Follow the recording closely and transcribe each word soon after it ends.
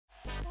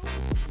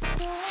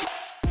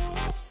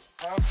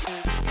Hi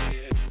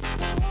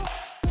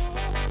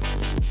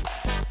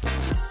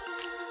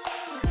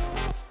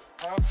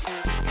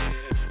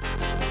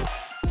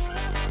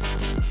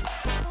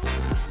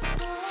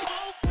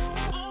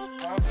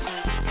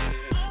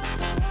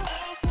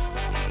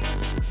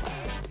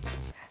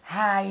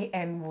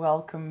and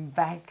welcome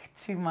back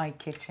to my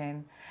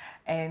kitchen,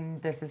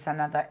 and this is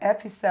another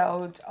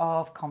episode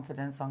of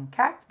Confidence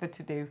Uncut. But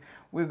today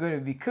we're going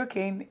to be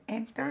cooking,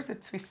 and there's a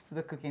twist to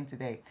the cooking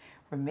today.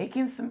 We're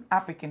making some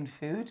African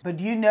food,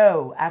 but you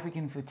know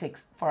African food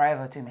takes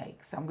forever to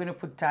make, so I'm going to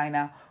put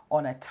Dinah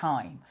on a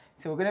time.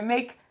 So we're going to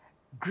make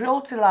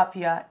grilled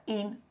tilapia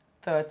in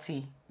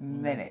 30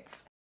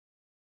 minutes.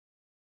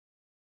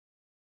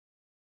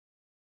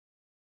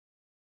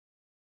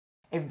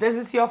 If this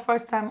is your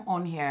first time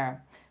on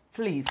here,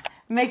 please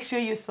make sure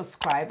you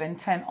subscribe and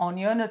turn on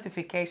your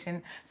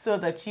notification so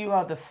that you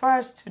are the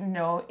first to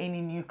know any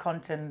new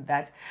content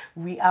that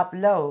we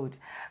upload.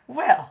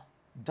 Well,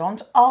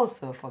 don't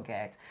also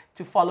forget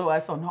to follow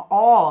us on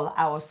all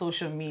our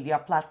social media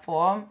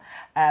platforms,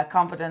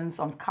 Confidence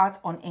Uncut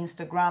on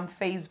Instagram,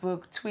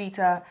 Facebook,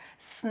 Twitter,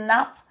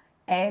 Snap,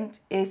 and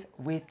is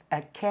with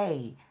a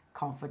K,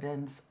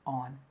 Confidence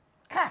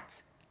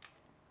Uncut.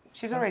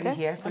 She's already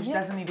here, so she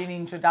doesn't need any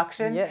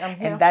introduction. Yeah, I'm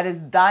here. And that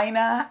is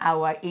Dinah,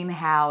 our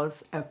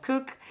in-house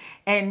cook,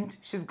 and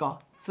she's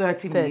got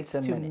 30 minutes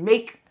to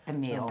make a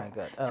meal. Oh my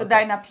God. So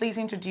Dinah, please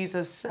introduce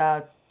us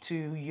to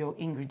your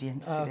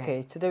ingredients today.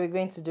 Okay, today we're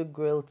going to do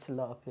grilled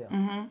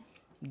tilapia.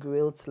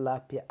 Grilled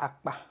tilapia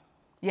akpa.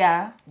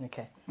 Yeah.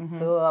 Okay,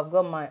 so I've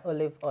got my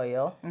olive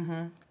oil,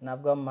 and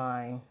I've got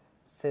my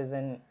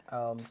seasoned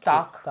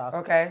Stock. stocks,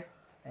 Okay.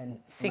 and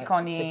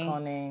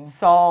Seasoning,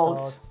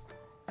 salt.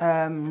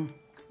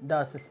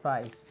 That's the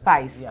spice.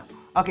 Spice. Yeah.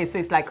 Okay, so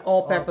it's like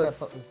all-purpose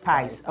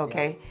spice. yeah.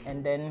 Okay.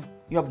 And then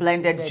Your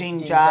blended the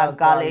ginger,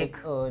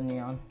 garlic.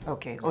 onion.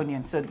 Okay,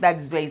 onion. So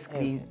that's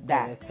basically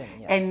that.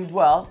 Everything, yeah. And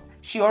well,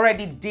 she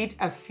already did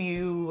a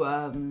few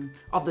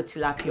of the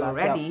tilapia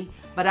already,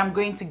 but I'm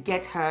going to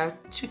get her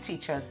to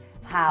teach us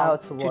how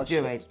to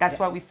do it. That's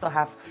why we still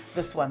have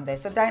this one there.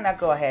 So Dinah,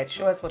 go ahead.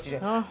 Show us what you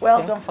do.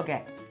 Well, don't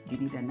forget, you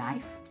need a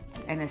knife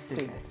and a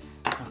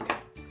scissors. Okay.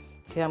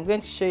 Okay, I'm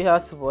going to show you how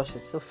to wash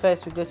it. So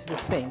first we go to the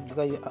sink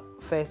because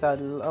first I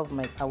love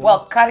my.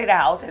 Well, cut it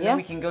out and then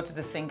we can go to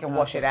the sink and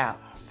wash it out.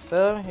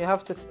 So you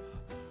have to.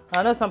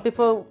 I know some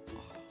people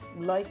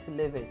like to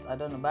leave it. I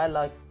don't know, but I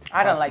like.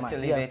 I don't like to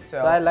leave it, so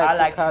I like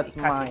to cut cut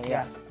mine. it,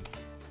 Yeah.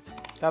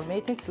 I've been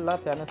eating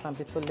tilapia. I know some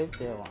people leave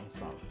their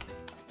ones.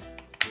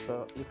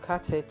 So you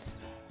cut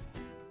it.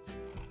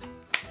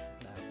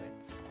 That's it.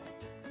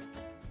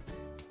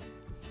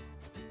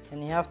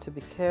 And you have to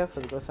be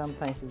careful because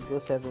sometimes it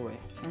goes everywhere.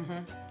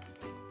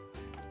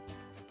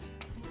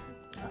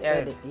 I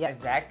said it. Yeah.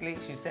 Exactly.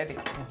 She said it.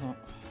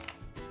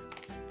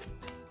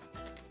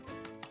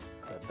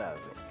 So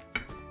that's it.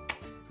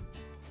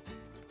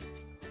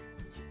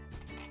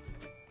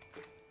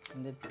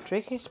 And the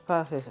trickiest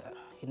part is,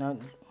 you know,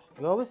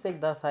 you always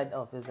take that side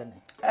off, isn't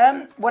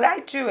it? What I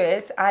do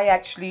is I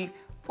actually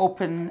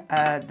open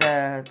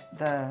the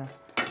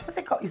what's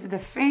it called? Is it the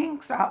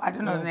fangs? I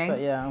don't know the name.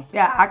 So, yeah.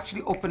 Yeah, I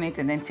actually open it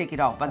and then take it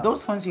off. But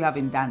those ones you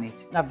haven't done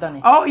it. I've done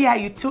it. Oh yeah,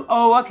 you took.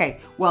 Oh okay.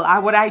 Well,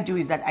 what I do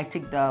is that I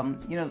take the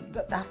you know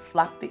that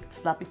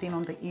flappy thing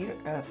on the ear.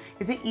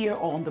 Is it ear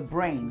or on the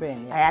brain?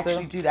 Brain, yeah. I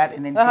actually do that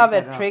and then. I have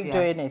take a that trick off,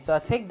 doing it. So I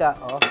take that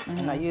off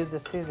and I use the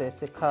scissors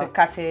to cut. To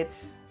cut it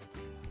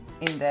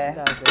in there.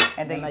 That's it.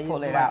 And then I you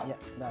pull use it mine. out. Yeah,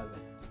 that's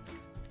it.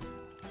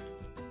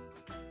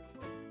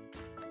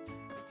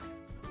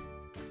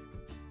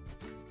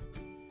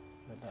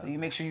 So you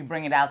make sure you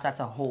bring it out as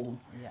a whole.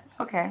 Yeah.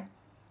 Okay.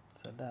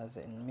 So that's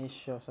it. And make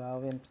sure. So I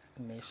will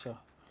make sure.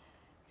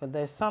 But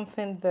there's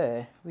something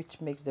there which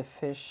makes the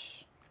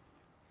fish.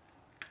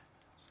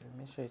 So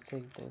make sure you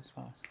take those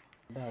ones.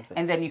 That's it.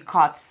 And then you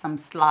cut some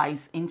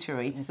slice into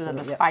it so that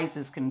the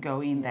spices can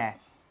go in there.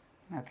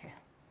 Okay.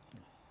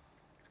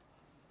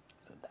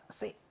 So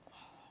that's it.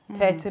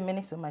 30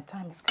 minutes, so my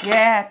time is gone.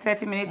 Yeah,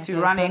 30 minutes you're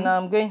running. So now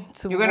I'm going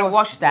to. You're going to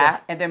wash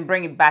that and then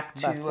bring it back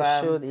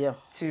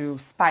to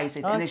spice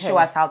it and then show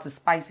us how to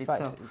spice it.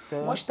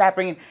 So wash that,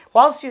 bring it.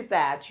 Whilst you're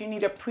that, you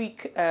need a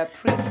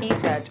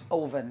preheated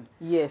oven.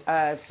 Yes.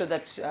 So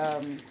that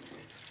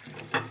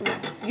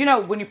you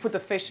know when you put the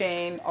fish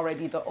in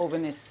already, the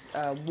oven is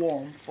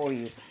warm for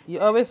you. You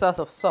always out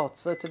of salt.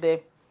 So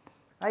today,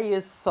 I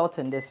use salt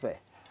in this way.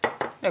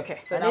 Okay.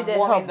 So And I'm I'm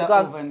warming the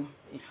oven.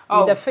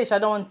 With the fish, I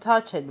don't want to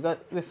touch it because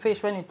with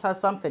fish, when you touch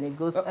something, it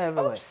goes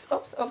everywhere.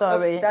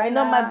 Sorry, you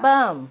know my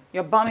bun.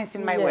 Your bun is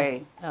in my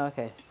way.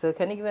 Okay, so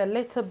can you give me a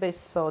little bit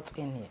salt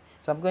in here?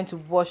 So I'm going to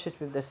wash it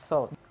with the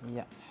salt.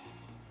 Yeah.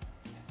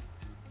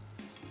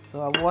 So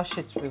I wash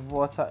it with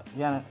water,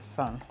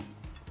 son.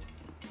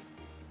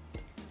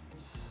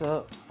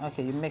 So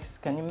okay, you mix.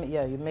 Can you?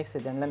 Yeah, you mix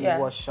it and let me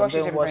wash. Wash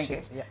it and wash bring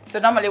it. Yeah. So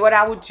normally, what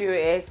I would do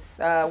is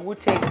we'll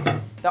take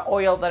the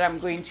oil that I'm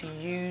going to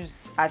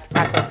use as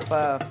part of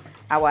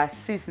our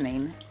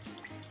seasoning.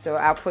 So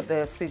I'll put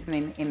the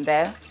seasoning in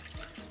there.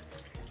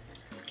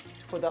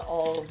 Put the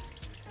all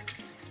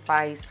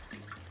spice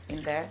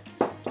in there.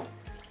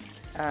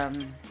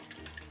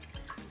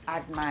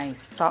 Add my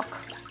stock.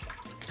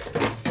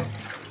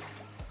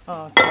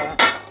 Okay.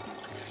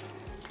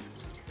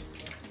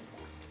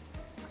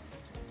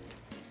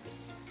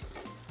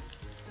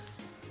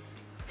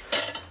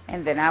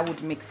 And then I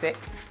would mix it.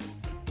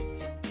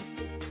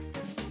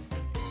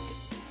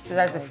 So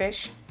that's the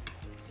fish.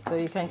 So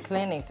you can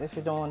clean it if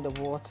you don't want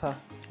the water.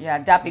 Yeah,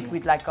 dab it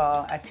with like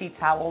a tea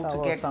towel to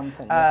get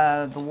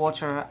the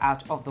water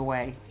out of the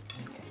way.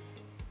 Okay.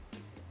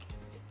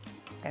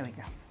 There we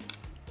go.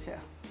 So.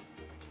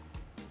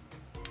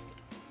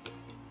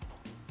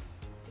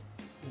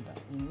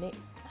 In it.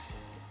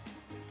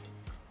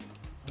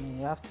 And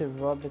you have to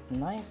rub it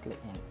nicely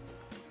in.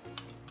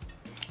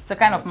 So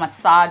kind of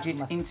massage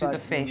it into the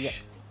fish.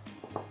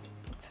 Yeah,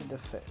 to the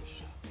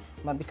fish.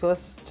 But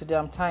because today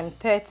I'm timed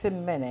 30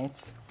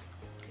 minutes,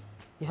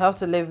 you have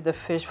to leave the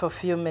fish for a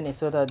few minutes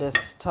so that the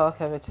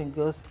stock, everything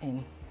goes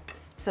in.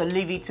 So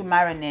leave it to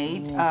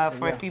marinate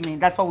for a few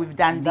minutes. That's what we've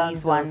done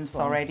these ones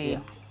already. Yeah.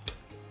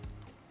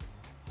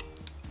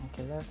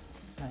 Okay, that's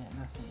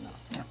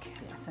enough. Okay,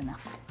 that's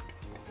enough.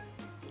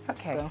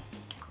 Okay,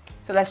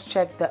 so let's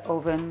check the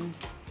oven.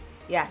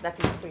 Yeah, that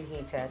is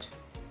preheated.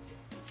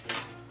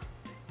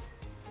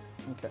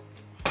 Okay.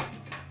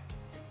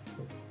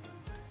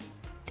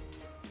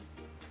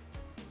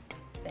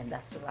 And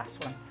that's the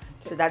last one.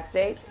 Okay. So that's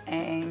it,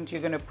 and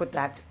you're gonna put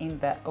that in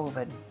the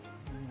oven.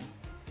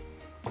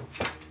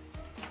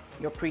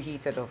 Your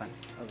preheated oven.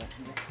 Okay.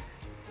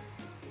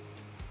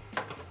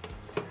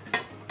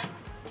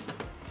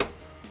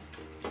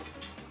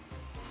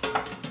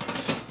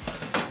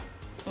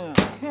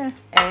 Okay.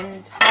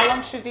 And how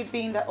long should it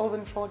be in the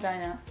oven for,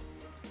 Dinah?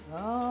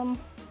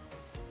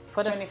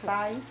 For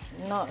 25?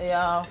 No,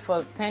 yeah,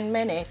 for 10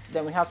 minutes,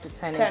 then we have to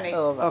turn it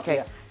over. Okay.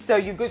 Yeah. So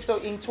you good. So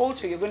in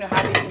total, you're going to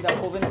have it in the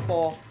oven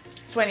for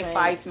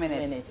 25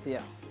 minutes.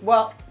 Yeah.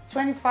 Well,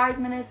 25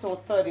 minutes or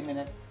 30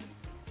 minutes?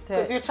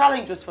 Because your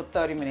challenge was for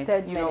 30 minutes.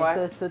 30 you know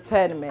minutes, what? so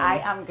 10 minutes. I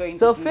am going to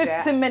So do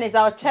 15 minutes,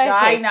 I'll check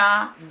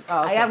Dinah, it.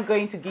 Oh, okay. I am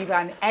going to give her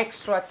an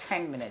extra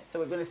 10 minutes. So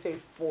we're going to say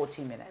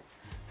 40 minutes.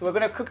 So we're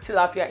going to cook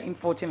tilapia in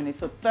 40 minutes.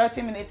 So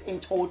 30 minutes in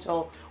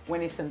total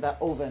when it's in the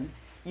oven.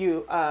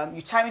 You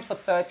time it for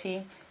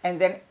 30,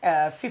 and then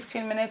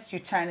 15 minutes you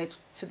turn it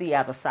to the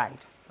other side.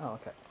 Oh,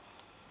 okay.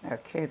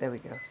 Okay, there we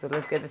go. So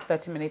let's get the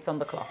 30 minutes on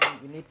the clock.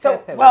 You need So,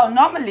 pepper well,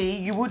 normally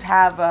you would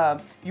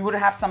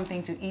have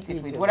something to eat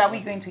it with. What are we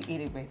going to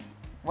eat it with?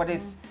 What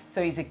is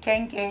so? Is it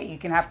kenke? You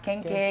can have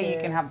kenke. You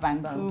can have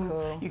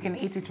banku. You can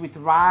eat it with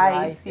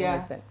rice.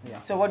 Yeah.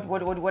 So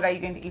what are you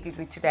going to eat it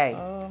with today?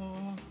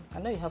 I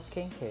know you have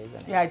kenke,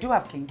 isn't it? Yeah, I do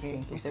have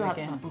kenke. We still have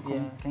some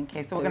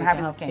kenke. So we're gonna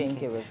have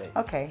kenke with it.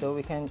 Okay. So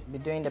we can be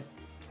doing the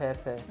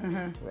pepper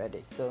ready.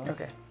 So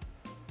okay.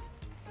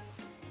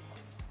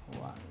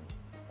 One.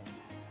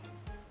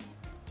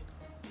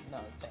 No,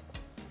 it's like.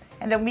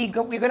 And then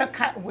we're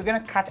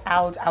gonna cut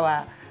out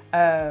our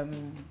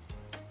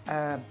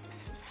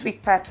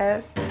sweet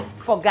peppers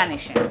for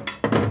garnishing.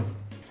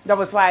 That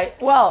was why,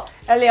 well,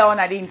 earlier on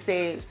I didn't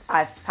say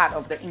as part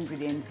of the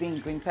ingredients being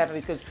green pepper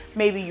because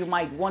maybe you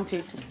might want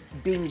it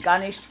being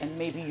garnished and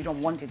maybe you don't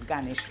want it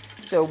garnished.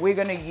 So we're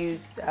gonna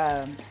use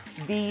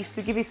these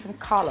to give it some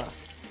color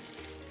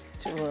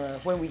to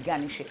when we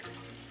garnish it.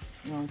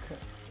 Okay.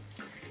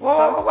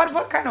 Well,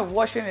 what kind of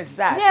washing is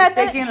that? Yeah, it's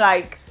taking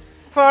like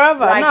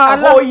forever. Like no, a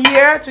whole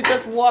year to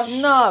just wash?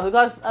 No,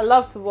 because I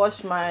love to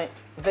wash my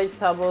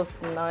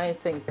vegetables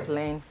nice and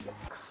clean.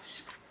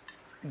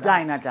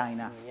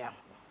 Dinah. Yeah.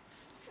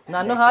 Now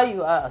I know how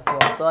you are as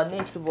well, so I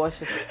need to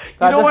wash it.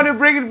 You don't want to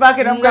bring it back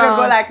and I'm going to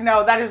go like,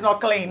 no, that is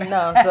not clean.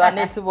 No, so I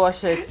need to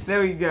wash it.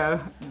 There we go.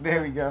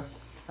 There we go.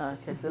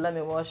 Okay, so let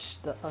me wash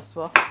that as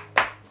well.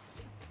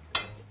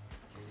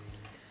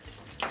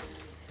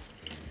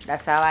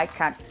 That's how I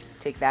can't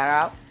take that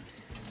out.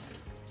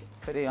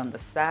 Put it on the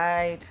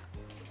side.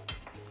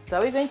 So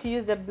are we going to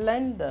use the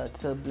blender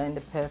to blend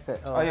the pepper?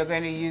 Or you're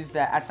going to use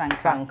the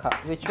asanka?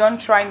 Which don't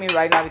try me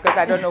right now because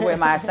I don't know where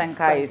my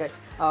asanka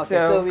is. Okay,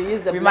 so we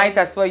use the we might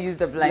as well use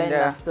the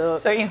blender.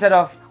 So instead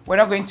of, we're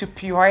not going to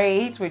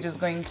puree it, we're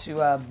just going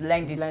to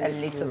blend it a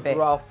little bit.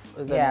 Rough.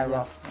 Yeah,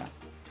 rough. Yeah.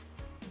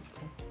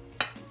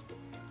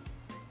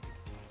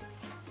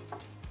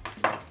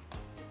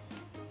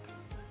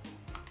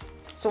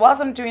 So whilst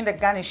I'm doing the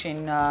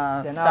garnishing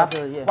stuff,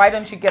 why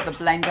don't you get the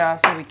blender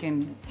so we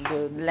can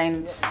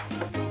blend?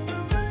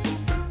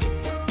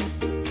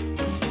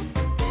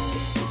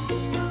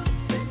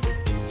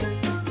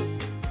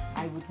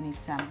 I would need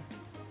some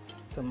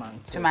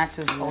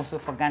tomatoes also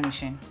for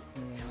garnishing.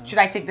 Yeah. Should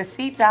I take the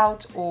seeds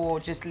out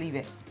or just leave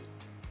it?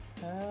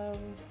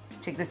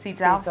 Take the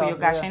seeds out for your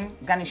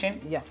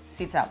garnishing? Yeah.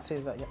 Seeds out?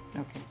 Seeds out,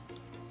 yeah. Okay.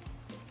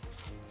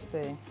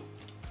 See,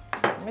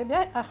 maybe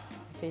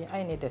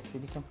I need a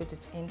seed. You can put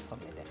it in for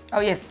me then.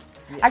 Oh yes.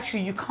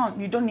 Actually, you can't.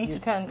 You don't need to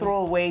throw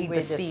away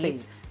the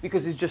seeds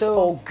because it's just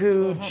all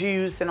good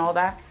juice and all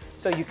that.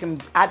 So you can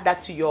add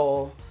that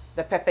to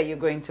the pepper you're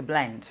going to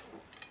blend.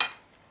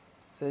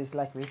 So it's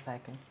like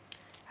recycling.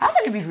 How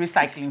can you be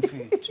recycling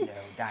food? No,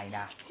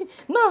 Dinah.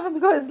 No,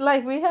 because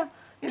like we have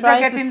It's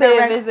trying like to getting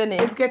save, isn't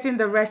it? It's getting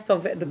the rest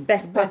of it, the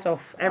best part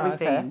of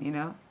everything, okay. you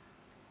know.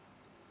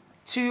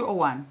 2 or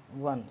 1?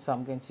 1. So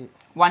I'm going to.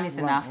 1 is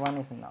enough. 1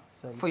 is enough.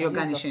 So you for your can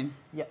use garnishing.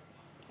 Yeah.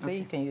 So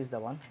you can use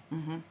that one.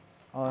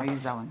 Or I'll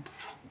use that one.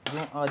 Do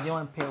you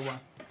want to peel one?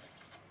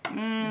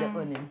 The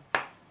onion.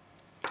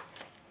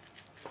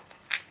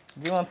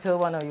 Do you want to peel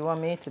one or you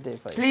want me to do it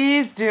for you?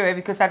 Please do it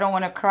because I don't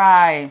want to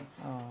cry.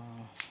 Oh.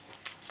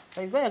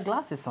 But you've got your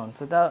glasses on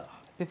so that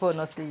people will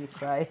not see you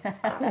cry.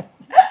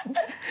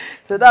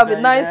 So that'll be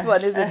a nice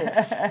one, isn't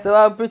it? So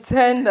I'll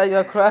pretend that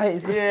you're crying.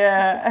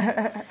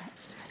 Yeah.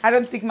 I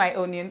don't think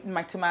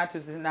my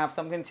tomatoes is enough,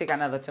 so I'm going to take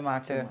another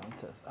tomato.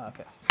 Tomatoes,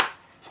 okay.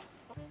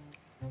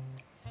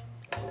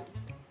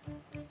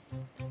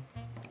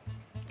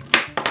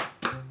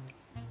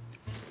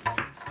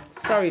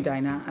 Sorry,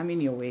 Dinah. I'm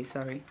in your way.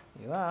 Sorry.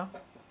 You are.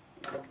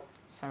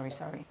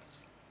 Sorry.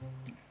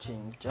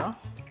 Ginger.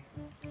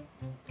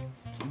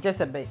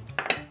 Just a bit.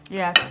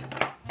 Yes.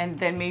 And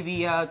then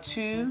maybe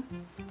 2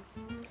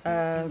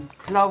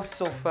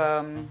 cloves of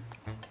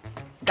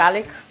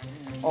garlic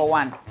or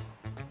 1.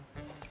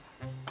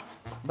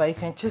 But you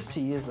can choose to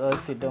use oil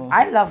if you don't.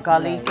 I love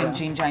garlic and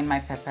ginger in my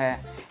pepper,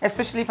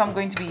 especially if I'm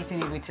going to be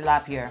eating it with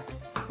tilapia.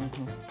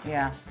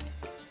 Yeah.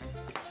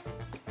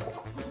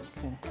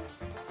 Okay.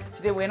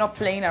 Today we're not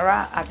playing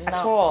around at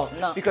all.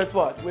 No. Because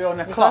what? We're on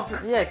a clock.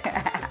 Yeah.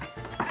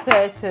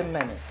 30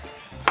 minutes.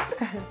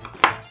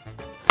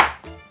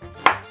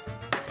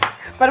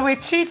 But we're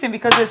cheating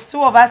because there's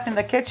 2 of us in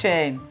the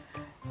kitchen.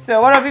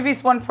 So what if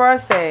it's 1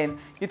 person?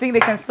 You think they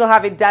can still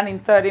have it done in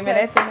 30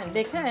 minutes?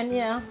 They can,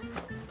 yeah.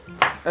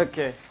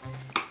 Okay.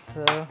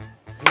 So,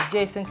 is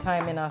Jason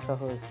timing us or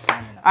who's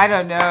timing us? I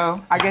don't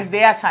know. I guess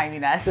they are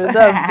timing us. So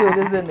that's good,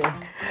 isn't it?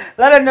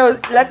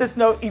 Let us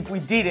know if we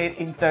did it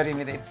in 30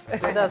 minutes.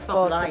 So that's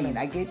 40 minutes.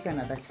 I gave you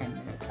another 10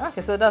 minutes.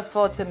 Okay, so that's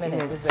 40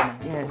 minutes, isn't it?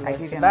 Yes, I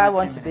gave you But I another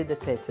want 10 to be the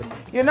 30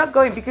 minutes. You're not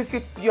going because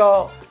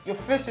your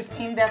fish is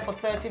in there for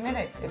 30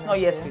 minutes. It's not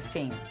yet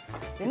 15.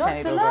 You know,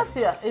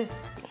 tilapia is,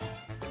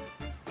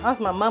 as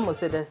my mom would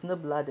say, there's no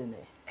blood in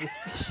it. It's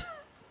fish.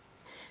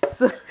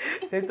 So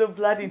there's no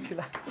blood in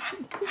tilapia.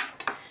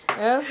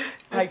 Yeah,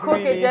 Like cook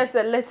really? it just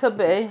a little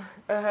bit.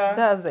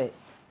 That's it.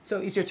 So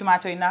is your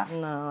tomato enough?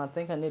 No, I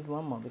think I need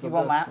 1 more. You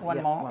want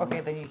one more? One Okay,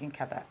 more. then you can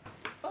cut that.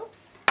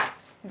 Oops.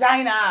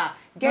 Dinah,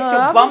 get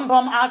your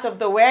bum out of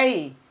the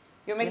way.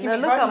 You're making me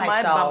look hurt at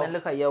myself. my bum and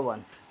look at your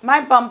one.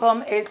 My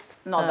bum is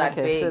not that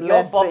Okay, big. so Your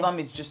let's see. bum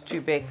is just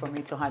too big for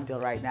me to handle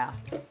right now.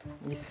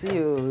 You see,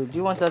 do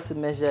you want us to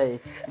measure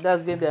it?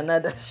 That's going to be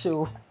another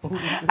show.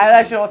 I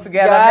like you all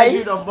together. Guys,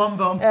 Measure your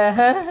bum.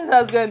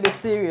 That's going to be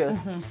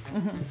serious.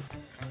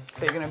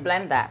 So you're going to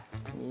blend that.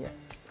 Yeah.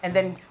 And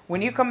then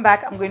when you come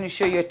back, I'm going to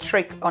show you a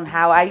trick on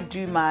how I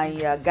do my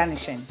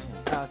garnishing.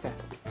 Okay.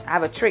 I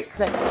have a trick.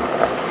 And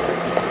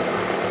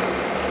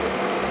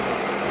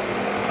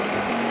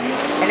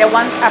then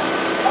once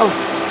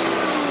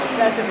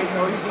that's a bit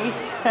noisy.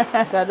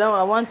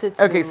 I want it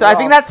to Okay, so I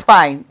think that's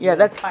fine. Yeah,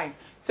 that's fine.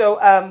 So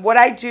what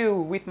I do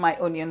with my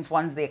onions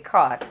once they're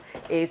cut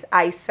is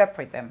I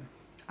separate them.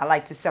 I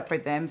like to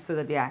separate them so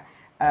that they are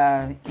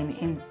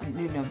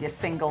they're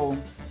single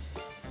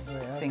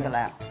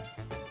out.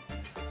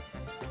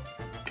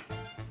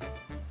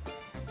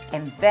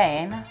 And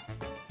then,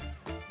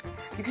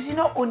 because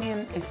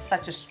onion is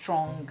such a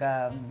strong,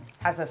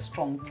 has a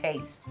strong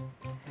taste.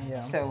 Yeah.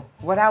 So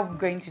what I'm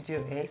going to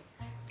do is,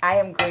 I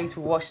am going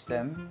to wash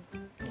them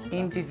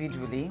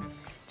individually,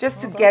 just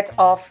to get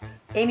off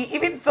any,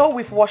 even though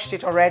we've washed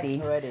it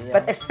already,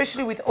 but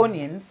especially with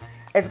onions,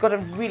 it's got a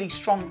really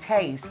strong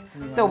taste.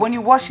 Yeah. So when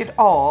you wash it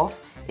off,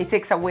 it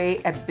takes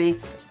away a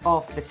bit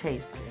of the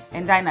taste.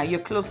 And Dinah, you're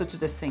closer to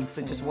the sink,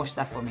 so just wash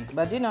that for me.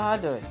 But do you know how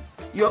to do it?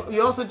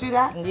 You also do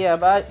that? Yeah,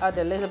 but I add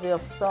a little bit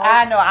of salt.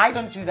 No, I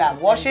don't do that.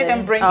 Wash it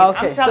and bring it.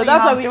 Okay, I'm telling so that's you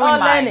how what I'm we're doing all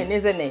mine. learning,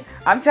 isn't it?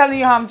 I'm telling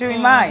you how I'm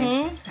doing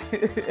mine.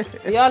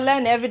 We all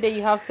learn every day.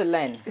 You have to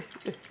learn.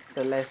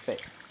 So let's see.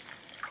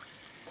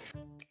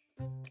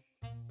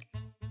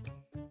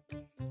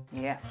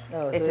 Yeah,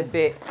 Oh, it's so a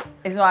bit.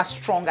 It's not as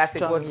strong as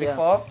it was yeah.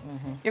 before.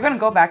 You're gonna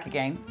go back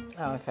again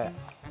Okay.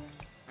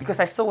 because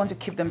I still want to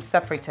keep them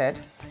separated,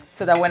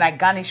 so that when I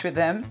garnish with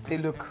them, they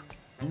look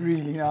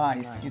really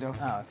nice. You know.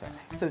 Oh, okay.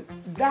 So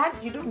that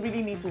you don't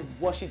really need to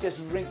wash it.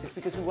 Just rinse it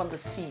because we want the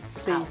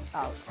seeds out.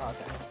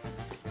 Okay.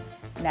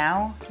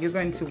 Now you're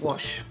going to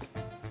wash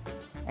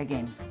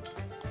again.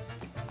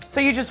 So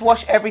you just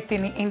wash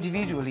everything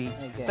individually,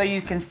 so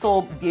you can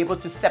still be able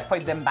to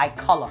separate them by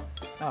color.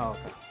 Oh,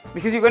 okay.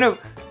 Because you're going to,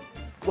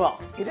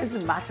 well, it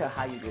doesn't matter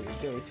how you do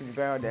it, to be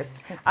very honest.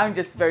 I'm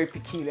just very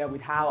peculiar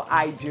with how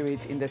I do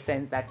it, in the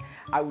sense that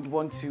I would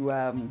want to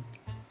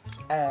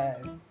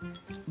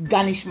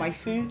garnish my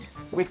food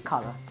with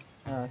color.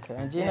 Okay.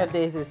 And Gina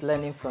Daisy is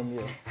learning from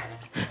you.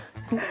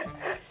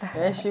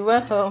 And she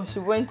went home. She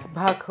went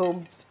back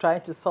home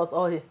trying to sort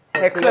all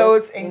her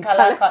clothes in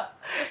color.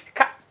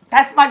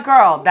 That's my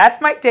girl.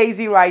 That's my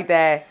Daisy right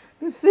there.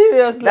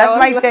 Seriously. That's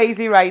my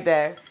Daisy right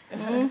there.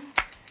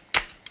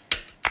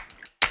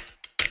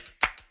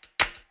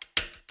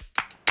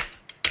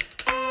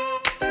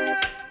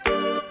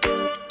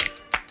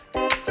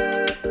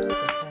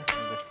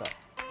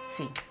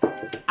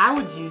 I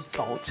would use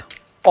salt,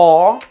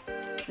 or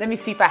let me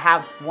see if I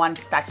have one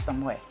stashed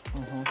somewhere.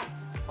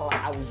 Or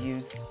I would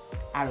use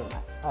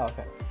Aromat. Oh,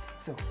 okay.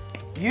 So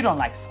you don't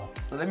like salt,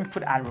 so let me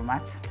put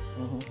Aromat.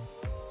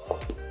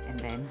 And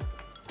then,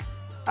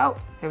 oh,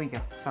 here we go,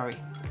 sorry.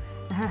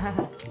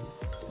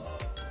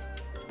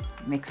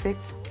 Mix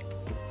it,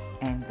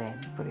 and then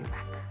put it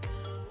back.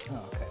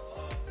 Oh, okay.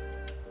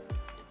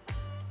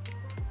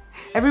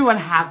 Everyone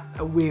have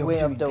a way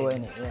of doing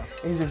it. things.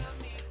 Yeah. It's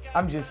just,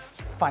 I'm just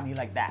funny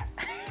like that.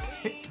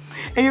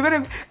 And you're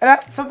gonna, and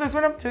sometimes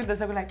when I'm doing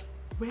this, I'm like,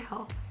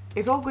 well,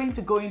 it's all going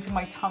to go into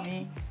my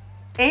tummy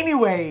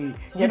anyway.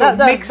 Yeah, that's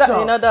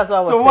what I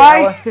was saying.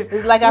 Why?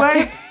 It's like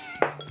I keep.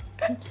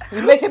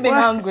 You're making me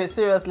hungry,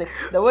 seriously.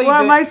 The way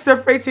why am I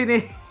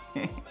separating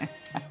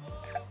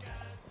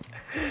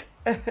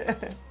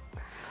it?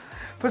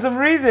 For some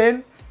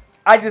reason,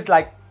 I just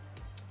like,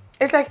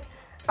 it's like,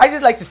 I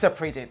just like to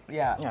separate it.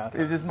 Yeah. Okay.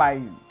 It's just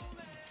my,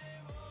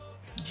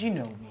 you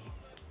know me.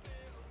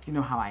 You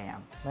know how I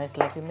am. But it's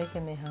like you're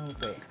making me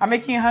hungry. I'm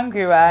making you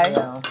hungry, right?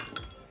 Yeah.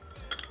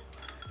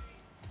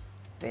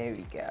 There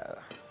we go.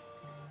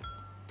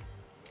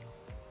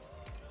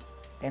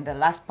 And the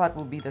last part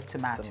will be the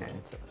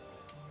tomatoes.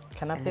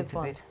 Can I pick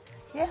one? Bit.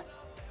 Yeah,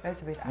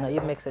 there's a bit. No, you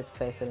mix it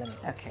first, so let me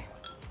taste it.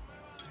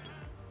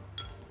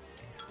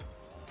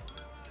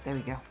 There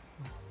we go.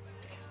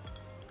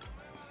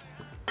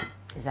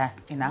 Is that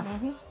enough?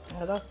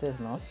 Oh, that tastes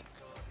nice.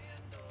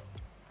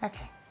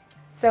 Okay,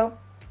 so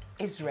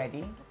it's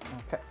ready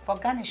for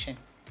garnishing.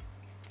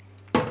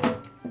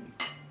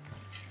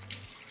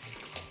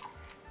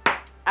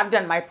 I've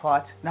done my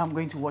part. Now I'm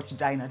going to watch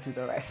Dinah do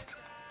the rest.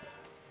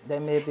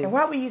 Then maybe. And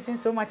why are we using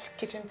so much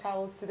kitchen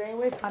towels today?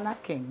 Where's our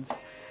napkins?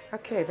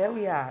 Okay, there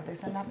we are.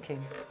 There's a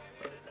napkin.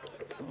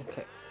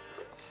 Okay.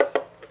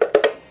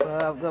 So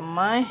I've got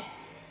mine.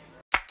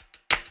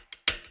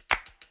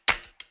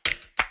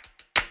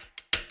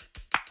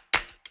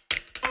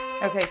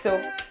 Okay,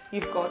 so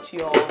you've got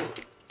your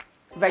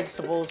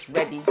vegetables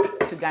ready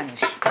to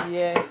garnish.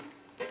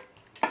 Yes.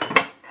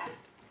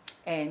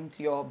 And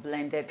your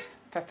blended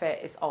pepper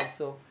is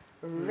also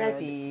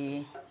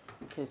ready.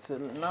 Okay, so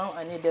now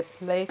I need a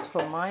plate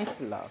for my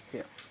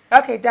tilapia.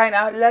 Okay,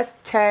 Dinah, let's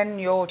turn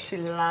your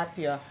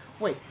tilapia.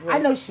 Wait, I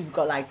know she's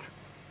got like,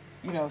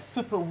 you know,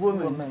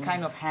 superwoman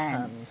kind of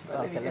hands. So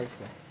okay, let's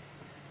see.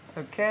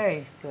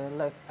 Okay. So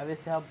look,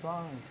 obviously how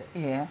brown it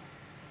is. Yeah.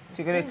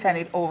 So you're going to turn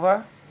it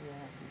over?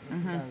 Yeah,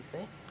 that's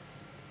it.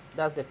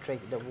 That's the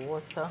trick, the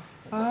water.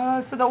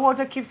 Oh, so the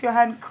water keeps your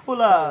hand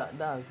cooler.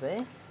 That's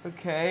it.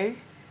 Okay.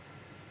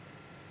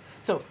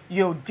 So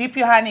you dip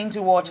your hand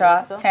into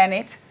water, turn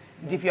it,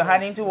 dip your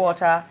hand into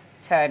water,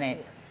 turn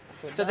it.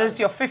 Yeah. So this is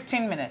your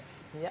 15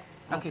 minutes. Yeah.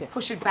 Okay,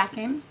 push it back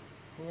in.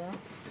 Yeah.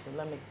 So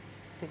let me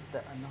pick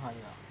the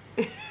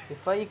another.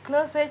 Before you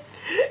close it.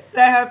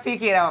 Let her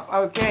pick it up.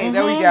 Okay,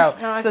 there we go.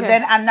 Okay. So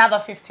then another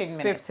 15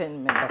 minutes.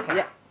 15 minutes, okay.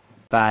 Yeah.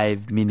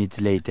 5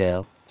 minutes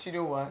later. Do you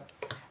know what?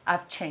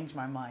 I've changed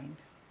my mind.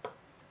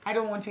 I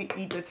don't want to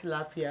eat the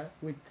tilapia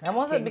with I'm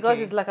also because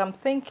it's like I'm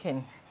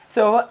thinking.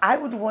 So I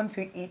would want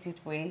to eat it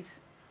with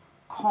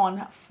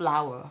corn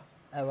flour.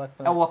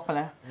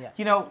 Awokpala. Yeah.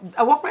 You know,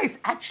 awokpala is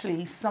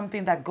actually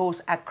something that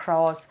goes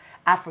across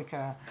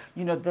Africa.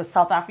 You know, the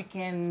South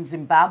African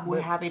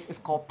Zimbabwe have it. It's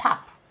called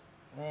pap.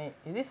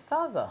 Is it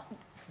salsa?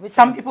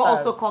 Some people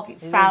also call it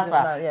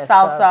salsa. Yes,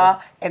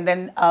 salsa, and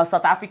then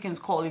South Africans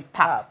call it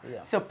pap.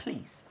 Yeah. So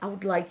please, I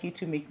would like you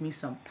to make me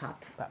some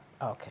pap.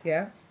 Okay.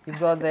 Yeah. You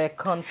got the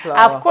corn flour.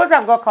 Of course,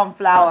 I've got corn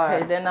flour.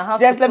 Okay, then I have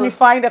just to let me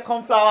find the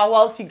corn flour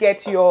whilst you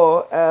get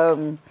your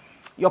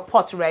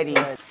pot ready.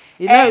 Right.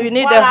 You know, you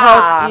need voila, a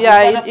hot.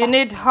 Yeah, you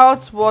need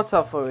hot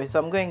water for it. So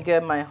I'm going to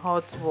get my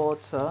hot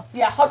water.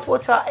 Yeah, hot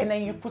water, and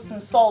then you put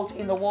some salt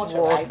in the water.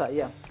 Water, right?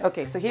 yeah.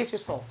 Okay, so here's your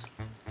salt.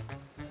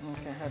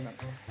 Okay, hold on.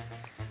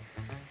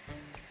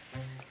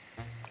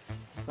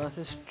 Because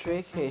it's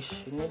trickish.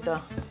 You need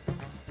that.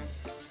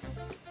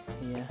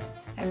 Yeah.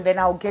 And then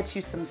I'll get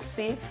you some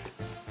sieve,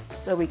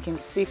 so we can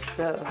sift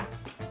the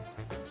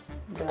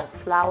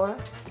flour.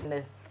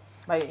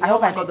 I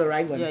hope I got the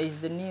right one. Yeah, it's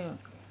the new.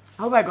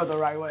 I hope I got the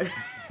right one.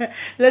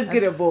 Let's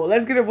get a bowl.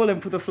 Let's get a bowl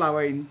and put the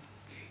flour in.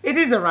 It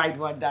is the right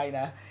one,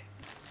 Dinah.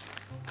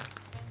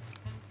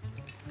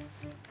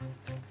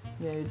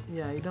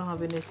 Yeah, you don't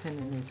have anything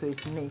in it, so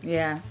it's neat.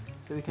 Yeah.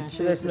 So we can show.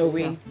 So there's no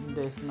way.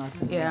 There's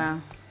nothing. Yeah.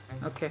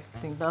 Okay. I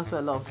think that's what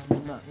a lot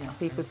of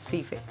people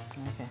sieve it.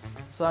 Okay.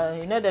 So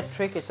you know the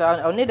trick is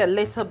I'll need a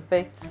little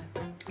bit.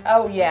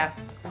 Oh yeah.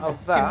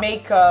 Of that. To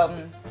make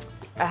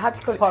how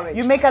to call it? Porridge.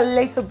 You make a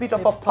little bit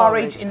of a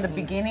porridge in the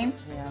beginning.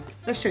 Yeah.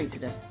 Let's show it to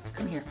them.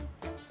 Come here.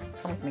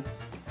 Come with me.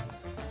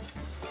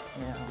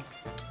 Yeah.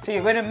 So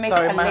you're going to make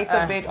a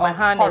little bit my of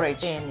hand porridge.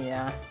 Is in,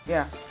 yeah.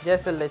 Yeah.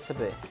 Just a little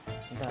bit.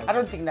 I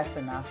don't think that's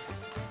enough.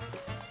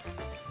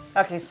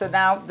 Okay, so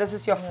now this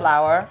is your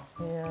flour.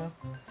 Yeah.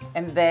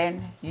 And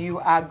then you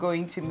are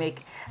going to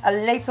make a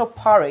little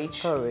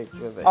porridge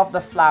with it. of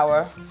the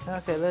flour.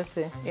 Okay, let's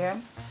see. Yeah.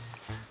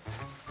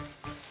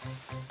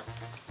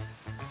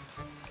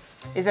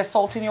 Is there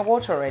salt in your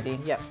water already?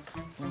 Yeah.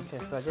 Okay,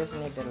 so I just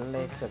need a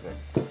little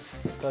bit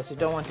because you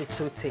don't want it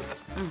too thick.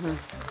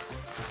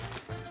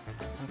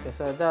 Okay,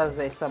 so that's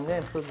it. So I'm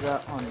going to put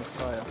that on the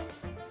fire.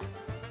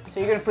 So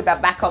you're going to put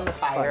that back on the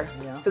fire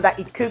yeah. so that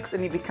it cooks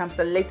and it becomes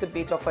a little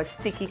bit of a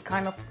sticky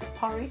kind of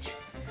porridge.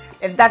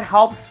 And that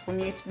helps for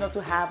you not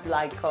to have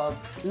like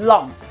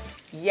lumps.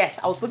 Yes,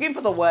 I was looking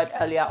for the word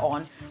earlier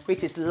on,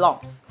 which is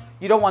lumps.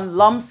 You don't want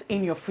lumps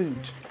in your food.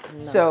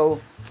 No.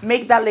 So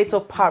make that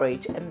little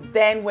porridge, and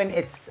then when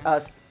it's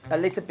a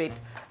little bit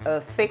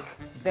thick,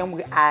 then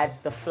we add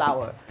the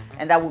flour,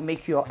 and that will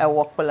make your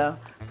ewokwala,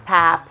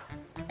 pap.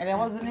 And then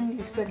what's the name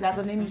you said? That's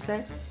the name you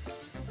said?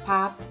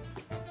 Pap.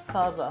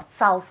 Salsa.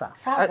 Salsa.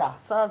 Salsa.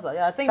 Salsa.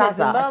 Yeah, I think Salsa. the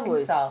Zimbabwe.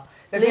 So.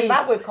 The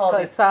Zimbabwe called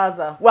it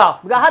salsa. Well,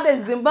 I had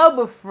a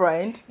Zimbabwe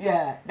friend.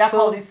 Yeah, that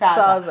called it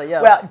salsa. Salsa,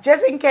 yeah. Well,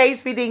 just in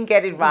case we didn't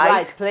get it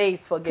right,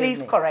 please forgive me.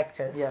 Please correct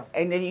us. Yeah.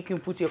 And then you can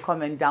put your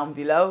comment down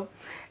below.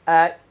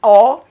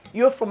 Or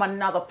you're from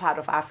another part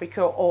of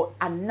Africa or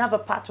another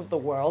part of the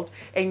world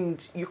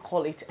and you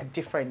call it a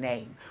different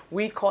name.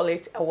 We call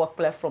it a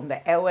ewokwala from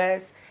the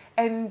Ewes.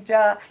 And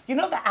you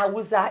know the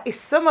awuza is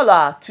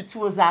similar to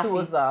tuozafi.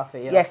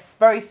 Tuozafi, yeah. Yes,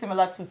 very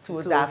similar to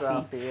tuozafi.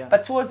 Tuozafi, yeah.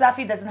 But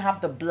tuozafi doesn't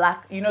have the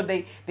black. You know,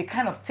 they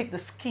kind of take the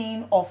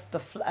skin off the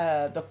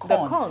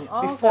corn,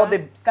 before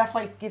they. That's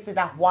why it gives it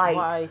that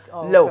white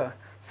look. Okay.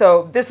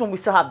 So this one we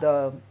still have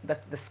the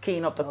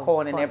skin of the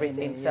corn and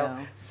everything. So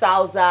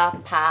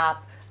salsa,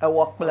 pap,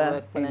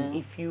 ewokwala, and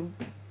if you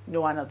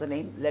know another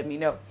name, let me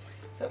know.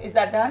 So is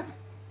that done?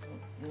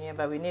 Yeah,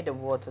 but we need the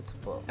water to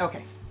boil.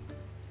 Okay.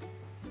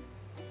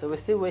 So we're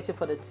still waiting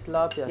for the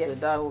tilapia, yes.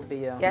 so that will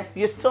be... yes,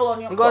 you're still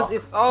on your because clock.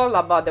 It's all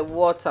about the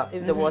water.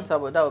 If the water,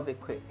 that will be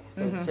quick.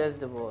 So just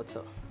the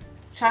water.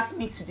 Trust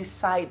me to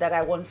decide that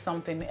I want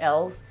something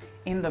else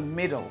in the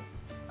middle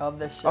of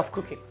the show. Of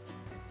cooking.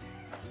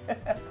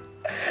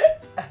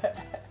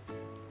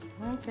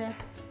 Okay.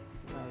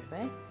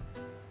 Okay.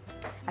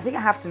 I think I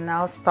have to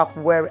now start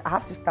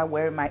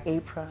wearing my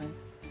apron.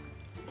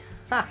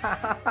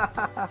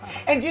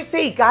 And you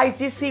see,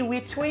 guys,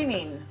 we're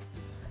twinning.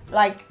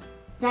 Like,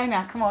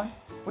 Dinah, come on.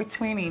 We're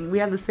twinning. We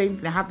have the same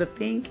thing. I have the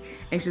pink,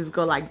 and she's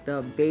got like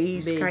the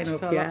beige kind of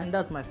color. yeah. And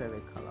that's my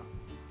favorite color.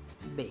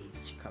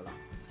 Beige color.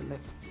 So look.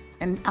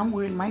 And I'm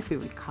wearing my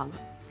favorite color.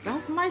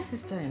 That's my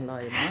sister-in-law,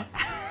 you know.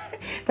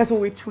 That's what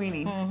we're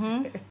twinning.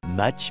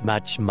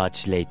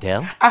 Much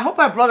later. I hope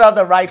I brought out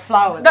the right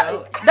flower.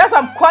 That's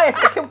I'm quiet.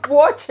 I keep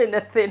watching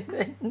the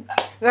thing.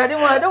 I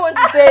don't want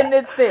to say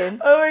anything.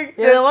 Oh my God.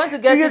 You don't want to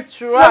get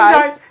it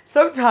right.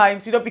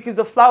 Sometimes, you know, because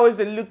the flowers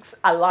that looks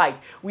alike.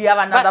 We have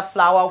another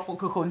flower for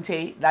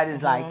Kokonte that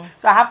is like.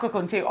 So I have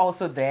Kokonte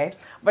also there,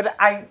 but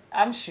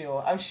I'm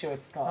sure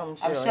it's not.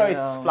 I'm sure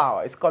it's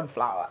flower. It's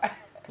cornflower.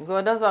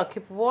 God, that's why I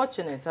keep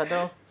watching it. I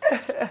don't.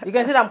 You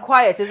can see that I'm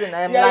quiet, isn't it?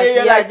 I'm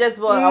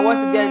I want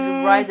to get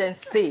it right and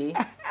see.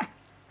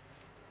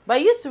 But I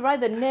used to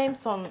write the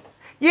names on.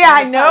 Yeah,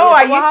 I know.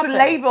 I used to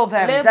label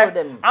them. Label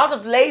them. Out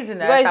of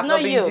laziness, I've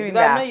not been doing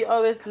that. I know you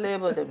always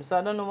label them, so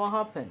I don't know what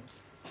happened.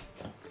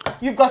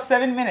 You've got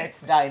 7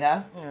 minutes,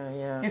 Dinah.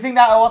 Yeah. You think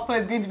that our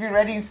workplace is going to be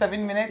ready in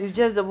 7 minutes? It's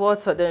just the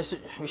water. Then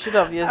we should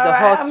have used the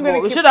hot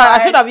water.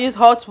 I should have used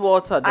hot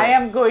water. Though. I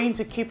am going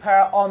to keep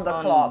her on the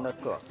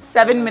clock.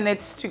 7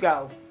 minutes to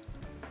go.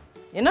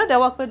 You know the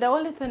workplace. The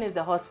only thing is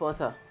the hot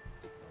water.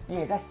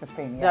 Yeah, that's the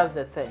thing. Yeah. That's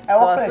the thing.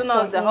 So as soon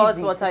as the hot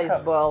water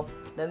is boiled,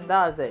 then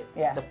that's it.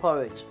 Yeah. The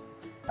porridge.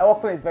 Our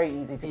workplace is very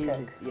easy to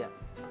cook. Yeah.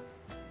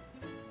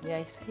 Yeah,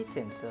 it's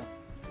heating. So.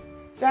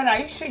 Dinah, are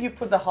you sure you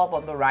put the hob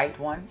on the right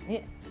one?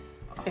 Yeah.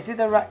 Is it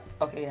the right?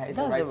 Okay, yeah, it's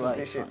the right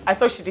position. I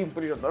thought she didn't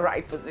put it on the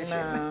right position.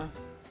 Nah.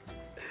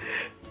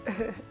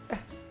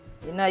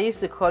 You know, I used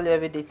to call you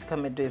every day to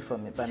come and do it for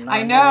me, but now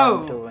I know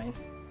what I'm doing.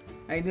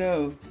 I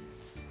know.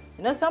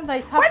 You know,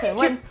 sometimes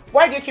happens.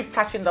 Why do you keep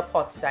touching the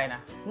pots, Dinah?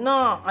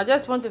 No, I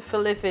just want to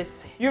feel if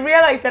it's... You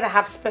realize that I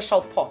have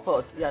special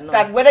pots. Yeah, no.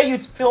 That whether you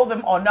fill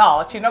them or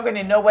not, you're not going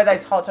to know whether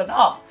it's hot or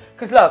not.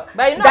 Because look,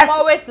 but you know, I'm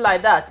always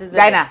like that, isn't it?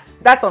 Dinah,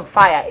 that's on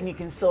fire and you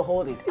can still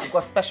hold it. I've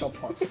got special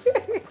pots.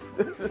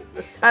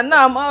 And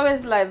now I'm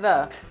always like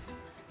that.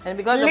 And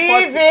because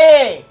Leave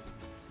it!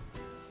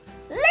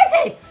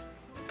 Leave it!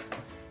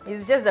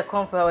 It's just the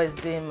cornflower is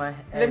doing my...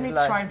 Let me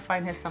try and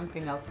find her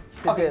something else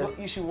to do. Well,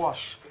 you should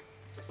wash.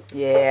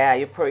 Yeah,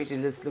 your porridge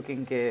is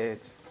looking good.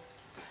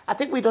 I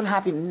think we don't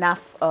have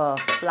enough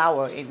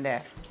flour in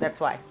there. That's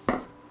why. I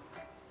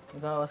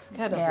was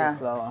scared of the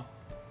flour.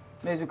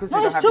 No, it's because we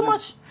don't have too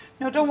much.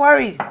 No, don't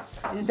worry.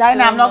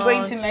 Dinah, I'm not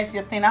going to mess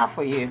your thing out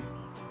for you.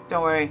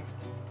 Don't worry.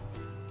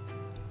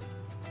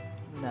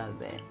 Not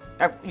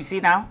bad. You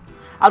see now?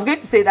 I was going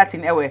to say that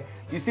in Ewe.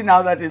 You see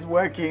now that it's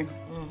working.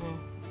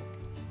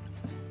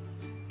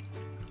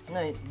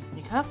 No,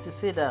 you have to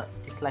say that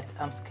it's like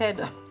I'm scared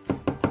of.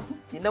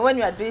 You know, when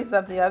you are doing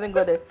something, you haven't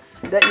got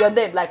your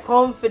name, like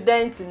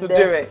confidence in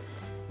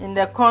in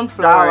the corn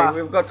flour. Don't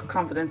worry, we've got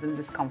confidence in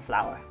this corn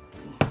flour.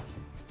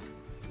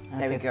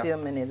 There we go. A few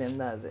minutes and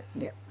that's it.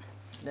 Yeah.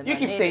 You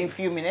keep saying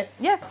few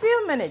minutes. Yeah,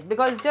 few minutes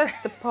because it's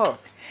just the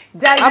pot.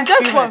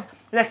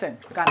 Listen,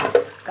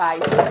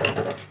 guys,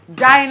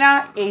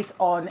 Dinah is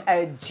on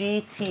a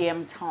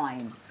GTM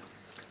time.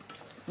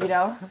 You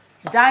know,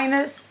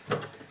 Dinah's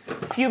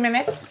few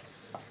minutes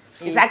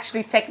is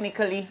actually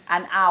technically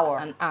an hour.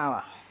 An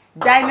hour.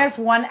 Dinah's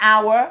 1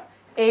 hour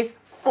is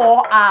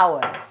 4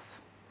 hours.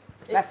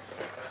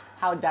 That's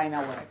how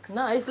Dinah works.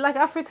 No, it's like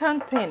African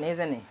thing,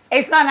 isn't it?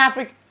 It's not an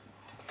African.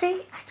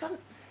 See, I don't.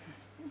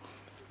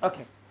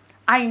 Okay.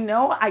 I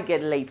know I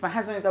get late. My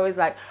husband is always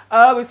like,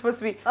 oh, we're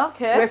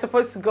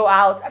supposed to go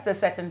out at a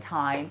certain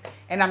time,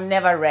 and I'm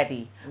never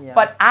ready. Yeah.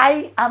 But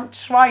I am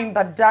trying,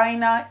 but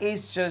Dinah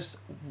is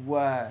just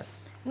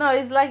worse. No,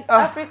 it's like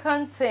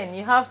African thing.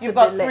 You have to You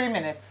got 3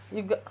 minutes.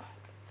 You got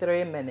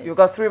 3 minutes. You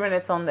got 3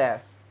 minutes on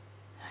there.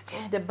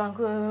 Okay, the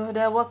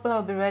work plan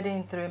will be ready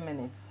in 3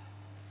 minutes.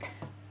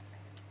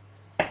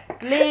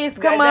 Please,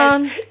 come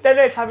on.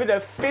 Dinah is having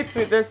a fit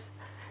with this.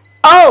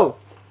 Oh!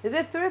 Is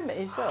it 3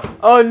 minutes? Sure.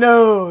 Oh,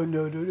 no.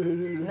 No,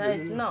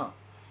 it's not.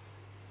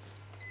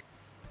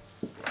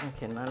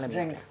 Okay, now let me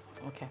drink.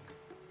 Okay.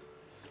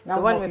 Now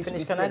so when we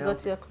finish, can I go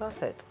to your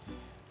closet?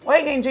 What are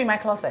you going to do in my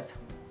closet?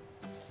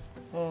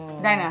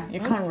 Dinah, you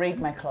can't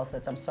raid my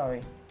closet. I'm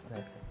sorry.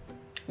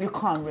 You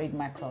can't raid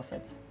my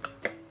closet.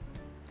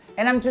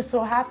 And I'm just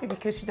so happy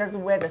because she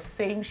doesn't wear the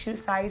same shoe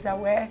size I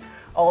wear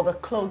or the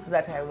clothes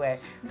that I wear.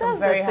 So I'm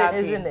very happy,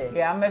 isn't it?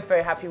 Yeah, I'm a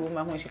very happy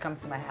woman when she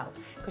comes to my house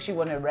because she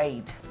wants to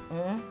raid.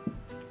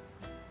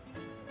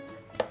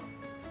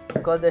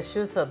 Because the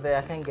shoes are there,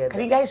 I can't get them.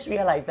 Can you guys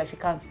realize that she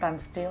can't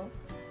stand still?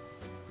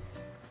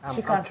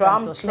 She can't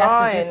stand still. She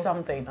has to do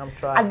something. I'm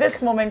trying. At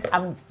this moment,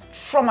 I'm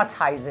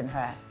traumatizing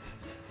her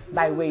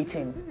by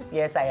waiting.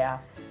 Yes, I am.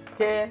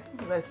 Okay,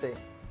 let's see.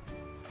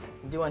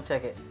 Do you want to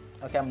check it?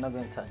 Okay, I'm not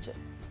going to touch it.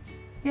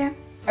 Yeah.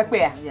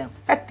 Yeah.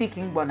 That's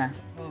taking bonnet.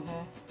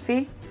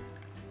 See?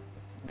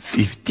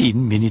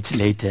 15 minutes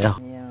later. Yeah.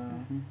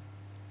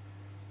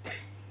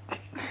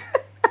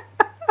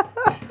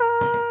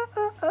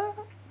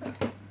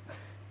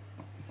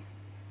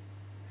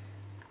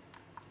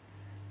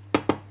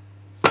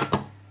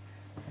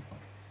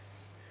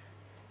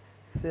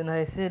 So now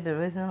you see the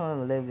reason why I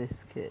love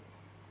this kid.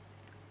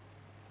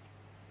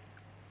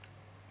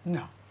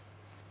 No.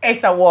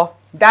 It's a war.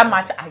 That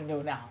much I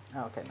know now.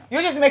 Okay, no.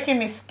 You're just making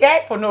me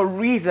scared for no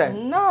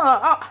reason. No.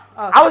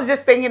 I was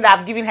just thinking that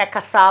I'm giving her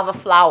cassava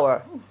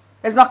flour.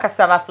 It's not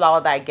cassava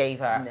flour that I gave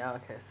her. Yeah,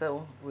 okay.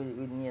 So we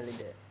nearly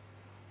did.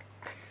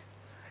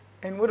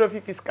 And what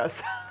if it's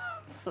cassava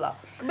flour?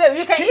 Babe,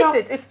 you can eat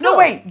it. It's still... No,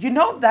 wait. You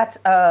know that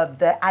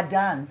the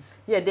Adans...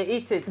 Yeah, they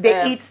eat it.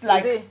 They eat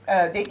like...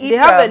 they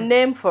have a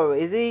name for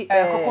it. Is it...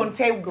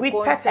 Kokonte with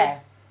pepper.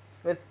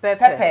 With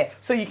pepper.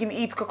 So you can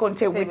eat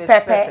Kokonte with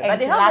pepper and but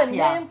they tilapia. have a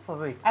name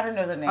for it. I don't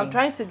know the name. I'm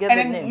trying to get the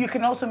name. And then you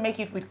can also make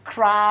it with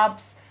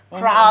crabs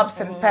and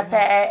pepper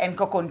and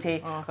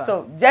Kokonte. Okay.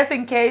 So just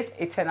in case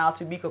it turned out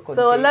to be Kokonte.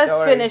 So let's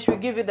finish. We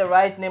give you the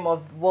right name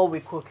of what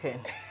we're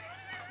cooking.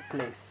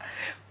 Please.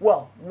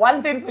 Well,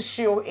 one thing for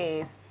sure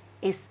is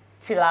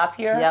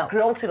tilapia,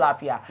 grilled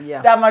tilapia.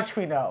 Yeah. That much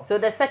we know. So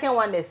the second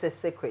one is a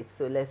secret.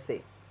 So let's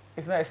see.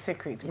 It's not a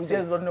secret. We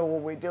just don't know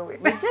what we're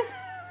doing.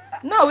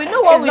 No, we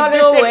know what we're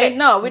doing.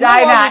 No, we know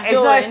what we're doing. It's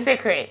not a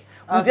secret.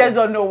 We just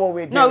don't know what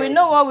we're doing. No, we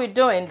know what we're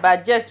doing,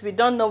 but just we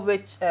don't know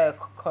which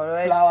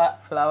correct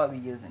flour we're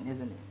using,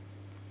 isn't it?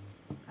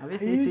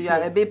 Obviously, you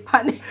are a bit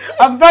panicked.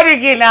 I'm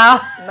panicking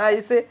now. Now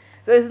you see,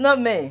 so it's not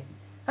me.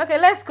 Okay,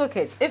 let's cook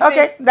it. If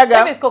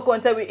it's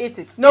Kokonte, we eat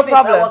it. No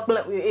problem. If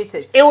it's we eat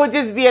it. It will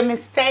just be a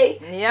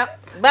mistake. Yeah,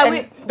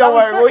 but don't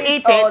worry, we'll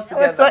eat it.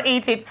 We'll still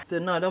eat it. So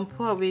no, don't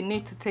pour. We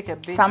need to take a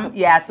bit.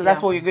 So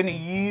that's what you're going to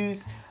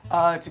use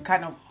to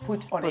kind of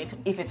put on it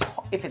if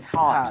it's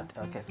hard.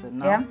 Okay, so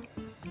now. Yeah.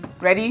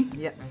 Ready?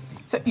 Yeah.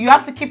 So you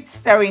have to keep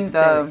stirring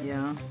so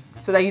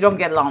that you don't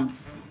get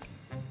lumps.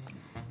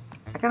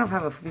 I kind of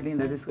have a feeling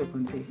that this is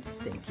going to take.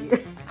 Thank you.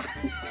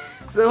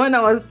 So when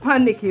I was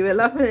panicking, you were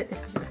laughing.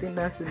 I think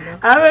that's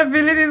enough. I have a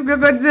feeling it's going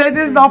to take.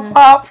 This is not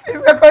pop.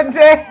 It's going to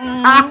take.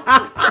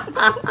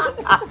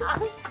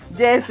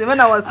 Jessie, when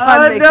I was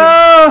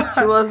panicking,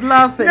 she was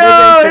laughing.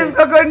 No, it's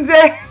going to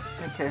take.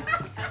 Okay.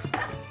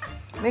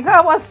 Because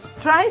I was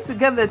trying to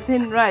get the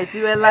thing right.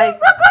 You were like,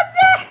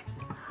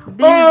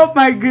 oh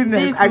my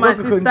goodness. My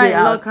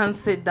sister-in-law can't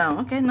sit down.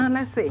 Okay, now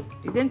let's see.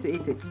 You're going to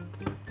eat it.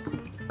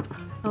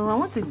 Oh, I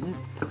want to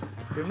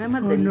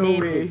remember the name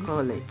we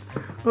call it.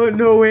 Oh,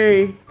 no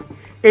way.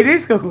 It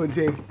is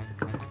Kokonte.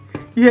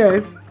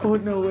 Yes. Oh,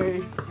 no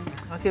way.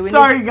 Okay,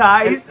 sorry,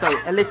 guys. Sorry,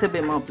 a little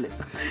bit more, please.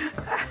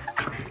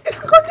 It's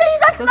Kokonte.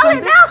 That's not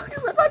it now.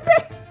 It's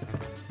Kokonte.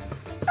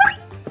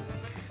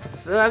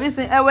 So have you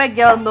seen our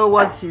girl know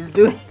what she's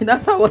doing?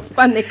 That's why I was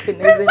panicking,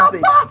 isn't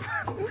it? Pop.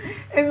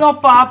 It's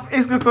not pop,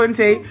 it's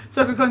Kokonte.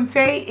 So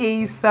Kokonte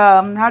is,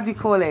 how do you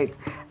call it?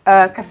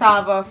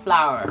 Cassava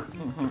flour.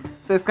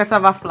 So it's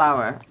cassava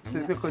flour. So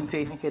it's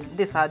Kokonte. Okay,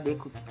 this is how they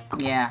cook.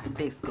 Yeah.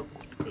 This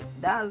Kokonte.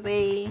 That's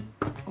it.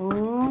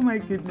 Oh my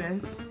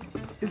goodness.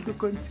 It's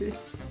Kokonte.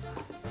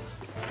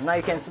 Now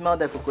you can smell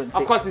the Kokonte.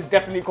 Of course, it's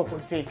definitely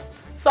Kokonte.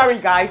 Sorry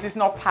guys, it's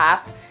not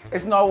pap.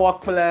 It's not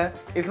wakpula.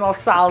 It's not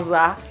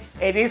salsa.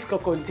 It is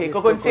Kokonte. It's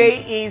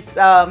Kokonte is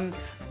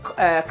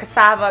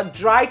cassava,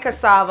 dry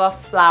cassava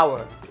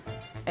flour.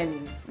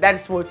 And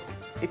that's what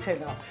it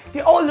turned out. They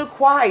all look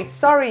white.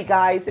 Sorry,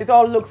 guys. It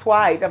all looks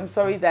white. I'm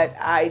sorry that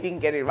I didn't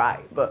get it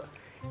right. But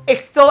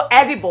it's still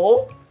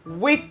edible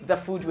with the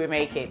food we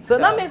make it. So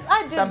that means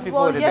I some did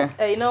people well. did Yes,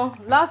 you know,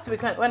 last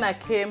week when I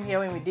came here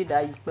when we did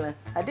that plan,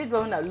 I did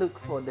well when I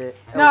looked for the.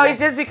 No, it's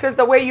just because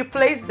the way you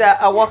placed the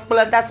work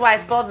plan. That's why I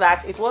thought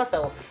that it was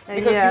a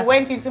because Yeah. you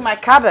went into my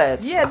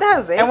cupboard. Yeah,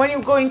 that's it. And when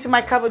you go into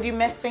my cupboard, you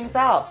mess things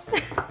up.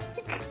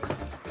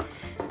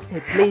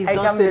 Hey, please I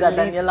don't can't say that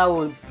believe- Daniela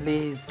will.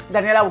 Please.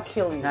 Daniela will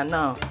kill you. I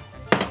know.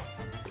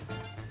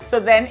 So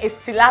then it's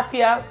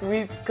tilapia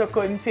with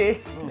Kokonte.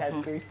 That's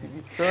going to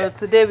be. So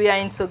today we are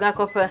in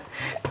Sogakope.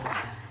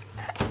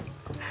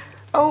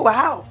 Oh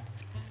wow,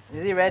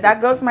 Is it ready?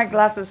 that goes my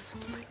glasses.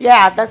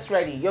 Yeah, that's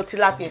ready. Your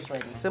tilapia is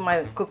ready. So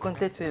my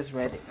Kokonte too is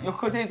ready. Your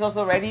kote is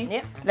also ready.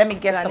 Yeah. Let me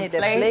get So I some need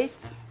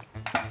plates.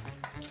 a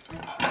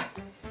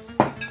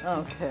plate.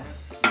 Okay.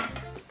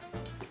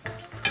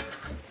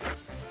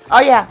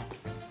 Oh yeah,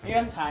 you're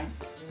on time.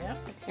 Yeah.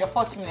 Your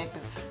 40 minutes.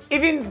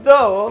 Even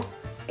though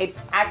it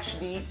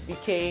actually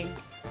became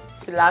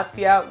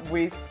tilapia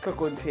with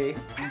Kokonte.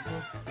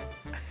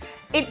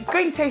 It's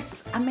going to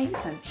taste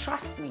amazing.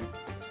 Trust me.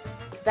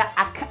 The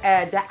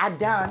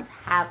Adans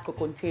have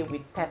Kokonte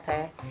with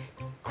pepper,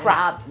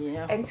 crabs,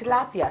 Yeah. and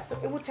tilapia. So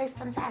it will taste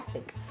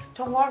fantastic.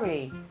 Don't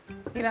worry,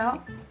 you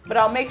know. But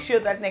I'll make sure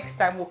that next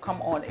time we'll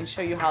come on and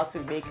show you how to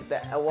make the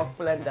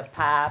awokbula, the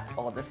pap,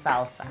 or the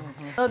salsa.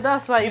 So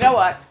that's why You know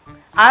what?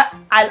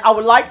 I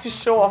would like to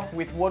show off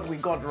with what we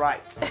got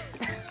right.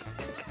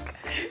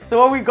 So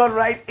what we got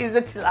right is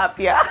the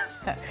tilapia.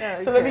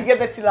 So let me get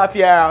the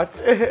tilapia out.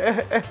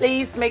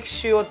 Please make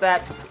sure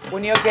that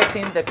when you're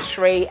getting the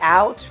tray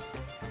out,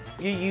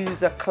 you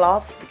use a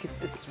cloth because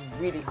it's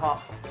really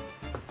hot.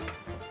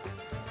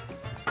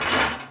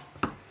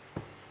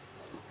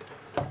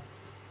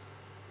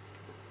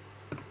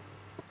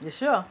 You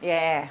sure?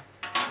 Yeah.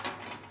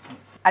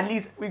 At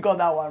least we got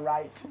that one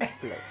right.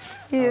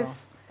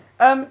 Yes.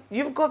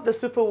 You've got the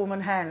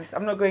superwoman hands.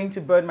 I'm not going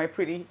to burn my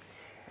pretty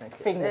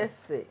fingers. Let's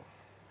see.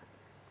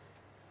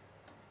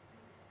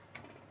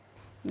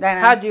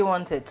 Dana, How do you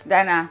want it?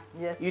 Dana,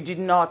 Yes. you did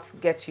not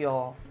get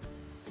your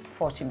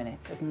 40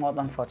 minutes. It's more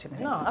than 40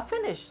 minutes. No, I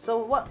finished. So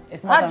what?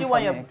 It's more How than do you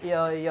want 4 minutes.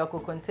 your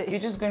Kokonte? You're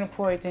just going to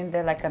pour it in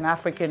there like an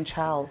African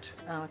child.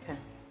 Oh, okay.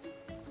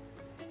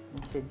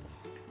 Okay.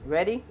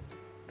 Ready?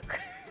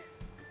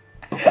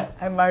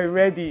 Am I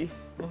ready?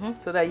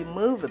 So that you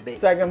move a bit.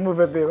 So I can move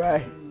a bit,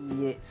 right?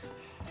 Yes.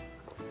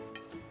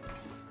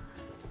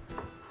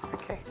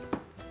 Okay.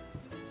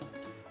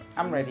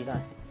 I'm ready.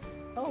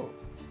 Oh. Oh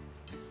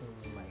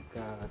my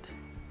God.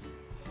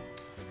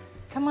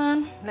 Come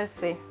on. Let's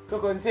see.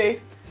 Kokonte.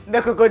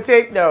 The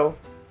Kokonte, no.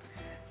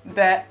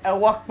 The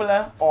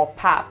awokbula or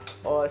pap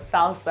or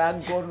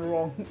salsa gone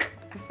wrong.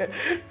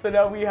 So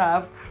now we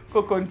have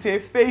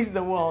Kokonte face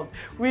the world.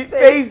 We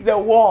face the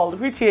wall,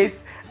 which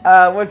is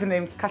what's the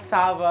name?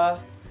 Cassava,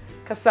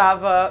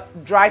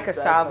 dry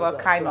cassava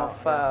kind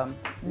of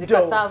The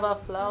dough. cassava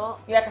flour.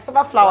 Yeah,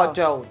 cassava flour Wow.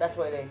 dough. That's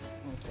what it is.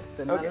 Okay,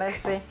 so now Okay. let's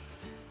see.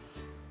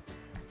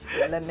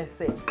 So let me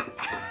see.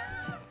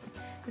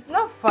 It's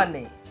not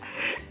funny.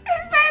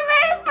 It's very,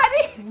 very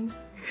funny.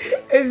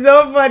 It's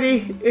so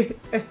funny.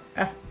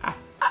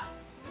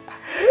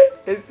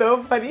 It's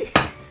so funny.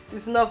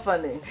 It's not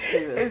funny.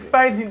 Seriously. It's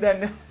funny,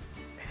 then.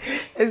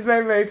 It's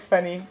very, very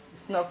funny.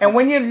 It's not funny. And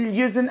when you're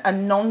using a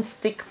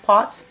non-stick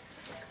pot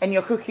and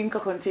you're cooking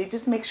Kokonte,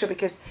 just make sure,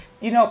 because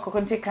you know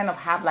Kokonte kind of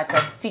have like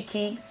a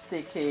sticky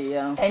Sticky,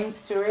 yeah.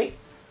 ends to it.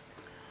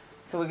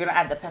 So we're gonna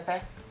add the pepper.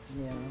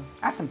 Yeah.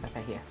 Add some pepper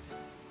here.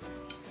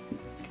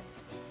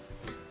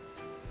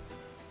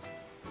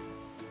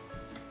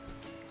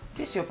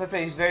 This your pepper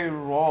is very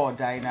raw,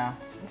 Dinah.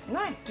 It's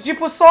nice. Did you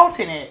put salt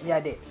in it? Yeah, I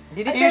did.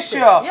 Did you Are you taste sure?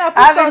 it? Yeah, I put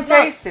I haven't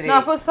salt. tasted No, I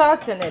it. put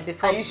salt in it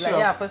before. Are you sure?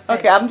 Yeah, I put salt.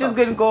 Okay, I'm just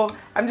gonna go.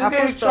 I'm just I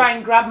going put to try salt.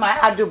 and grab my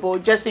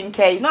adobo just in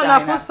case. No, no, I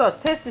Dinah. put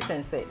salt. Taste it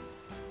and say.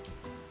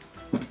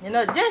 You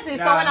know, just you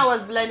No. saw when I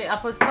was blending, I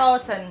put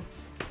salt and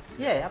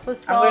yeah, I put I'm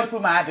salt. going to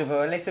put my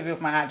adobo, a little bit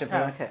of my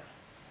adobo. Oh, okay.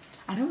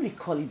 I don't really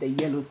call it the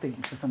yellow thing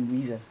for some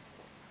reason.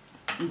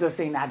 Instead of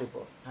saying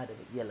adobo. I did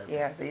it yellow.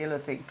 Yeah, the yellow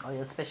thing. Or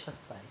your special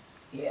spice.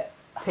 Yeah.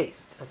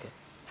 Taste. Okay.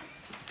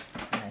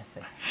 I see.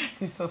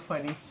 It's so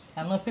funny.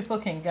 I know people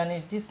can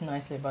garnish this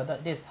nicely,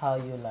 but this is how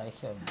you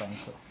like your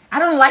banko. I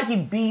don't like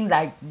it being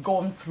like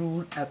gone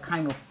through a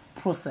kind of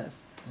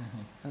process.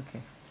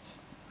 Okay.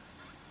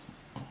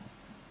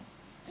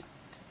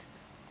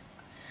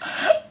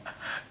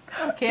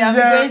 Okay, I'm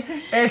going to.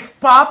 It's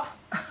pop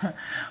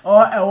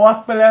or a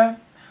wakbala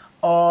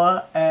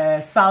or a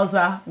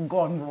salsa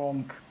gone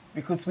wrong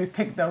because we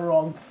picked the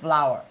wrong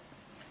flour.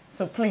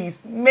 So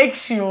please make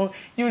sure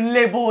you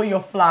label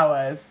your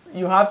flowers.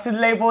 You have to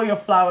label your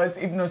flowers,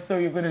 if not so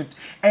you're going to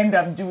end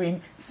up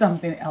doing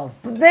something else.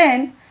 But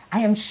then I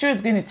am sure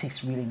it's going to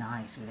taste really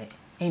nice with it.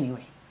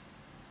 Anyway.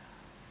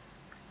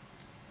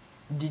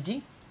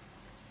 Gigi?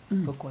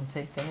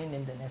 Kokonte. Can you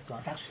name the next one?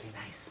 It's actually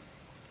nice.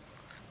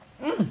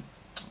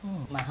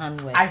 My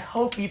hand went. I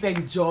hope you've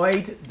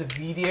enjoyed the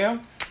video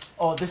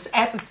or this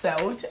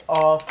episode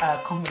of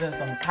Confidence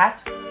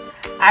Uncut.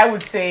 I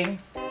would say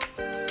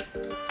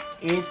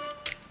is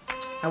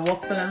a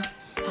wokpala,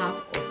 pap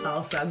or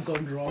salsa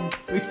gone wrong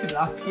with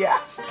tilapia.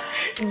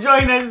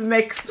 Join us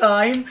next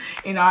time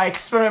in our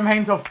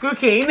experiment of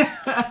cooking.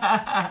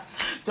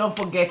 Don't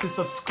forget to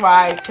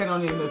subscribe, turn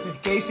on your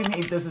notification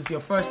if this is your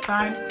first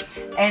time,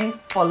 and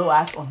follow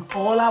us on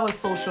all our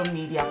social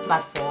media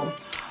platforms,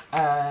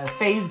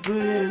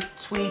 Facebook,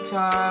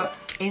 Twitter,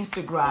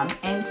 Instagram,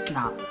 and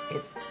Snap.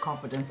 It's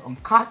Confidence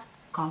Uncut,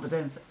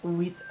 Confidence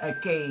with a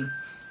K.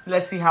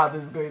 Let's see how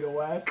this is going to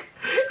work.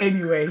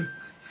 Anyway,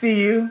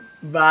 see you.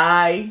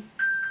 Bye.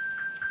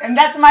 And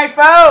that's my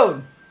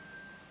phone.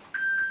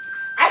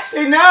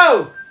 Actually,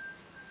 no.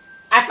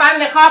 I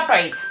found the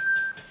culprit.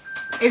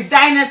 It's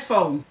Dinah's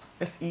phone.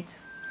 Let's eat.